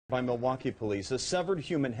By Milwaukee police, a severed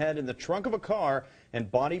human head in the trunk of a car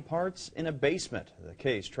and body parts in a basement. The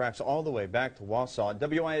case tracks all the way back to Wausau.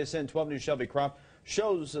 WISN 12 News Shelby Croft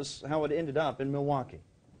shows us how it ended up in Milwaukee.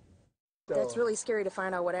 That's really scary to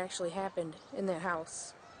find out what actually happened in that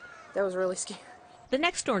house. That was really scary. The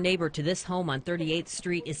next-door neighbor to this home on 38th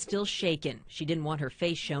Street is still shaken. She didn't want her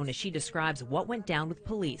face shown as she describes what went down with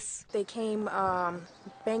police. They came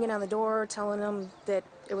banging on the door, telling them that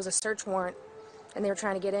it was a search warrant, and they were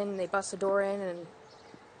trying to get in. They bust the door in, and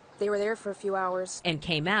they were there for a few hours. And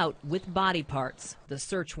came out with body parts. The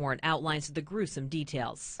search warrant outlines the gruesome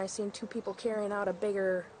details. I seen two people carrying out a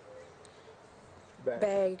bigger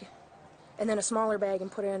bag and then a smaller bag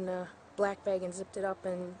and put it in a black bag and zipped it up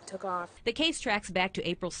and took off. The case tracks back to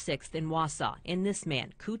April 6th in Wausau and this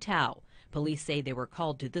man, Ku Tao. Police say they were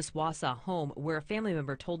called to this Wausau home where a family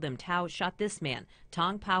member told them Tao shot this man,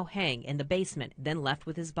 Tong Pao Heng, in the basement, then left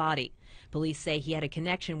with his body. Police say he had a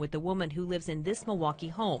connection with the woman who lives in this Milwaukee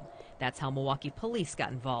home. That's how Milwaukee police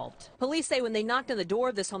got involved. Police say when they knocked on the door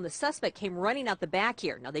of this home, the suspect came running out the back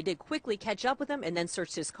here. Now, they did quickly catch up with him and then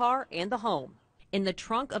searched his car and the home. In the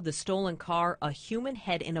trunk of the stolen car, a human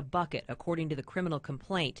head in a bucket, according to the criminal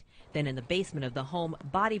complaint. Then in the basement of the home,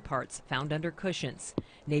 body parts found under cushions.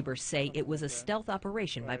 Neighbors say it was a stealth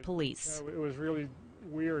operation by police. It was really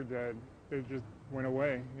weird that they just went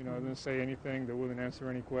away. They didn't say anything. They wouldn't answer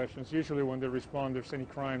any questions. Usually when they respond, there's any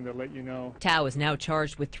crime, they'll let you know. Tao is now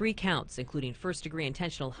charged with 3 counts, including first-degree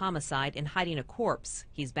intentional homicide and hiding a corpse.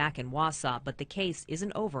 He's back in Wausau, but the case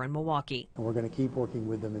isn't over in Milwaukee. And we're going to keep working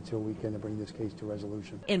with them until we can bring this case to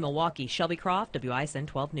resolution. In Milwaukee, Shelby Croft, WISN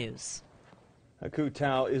 12 News. Ku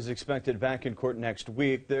Tao is expected back in court next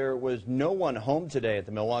week. There was no one home today at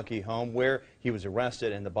the Milwaukee home where he was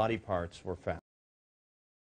arrested and the body parts were found.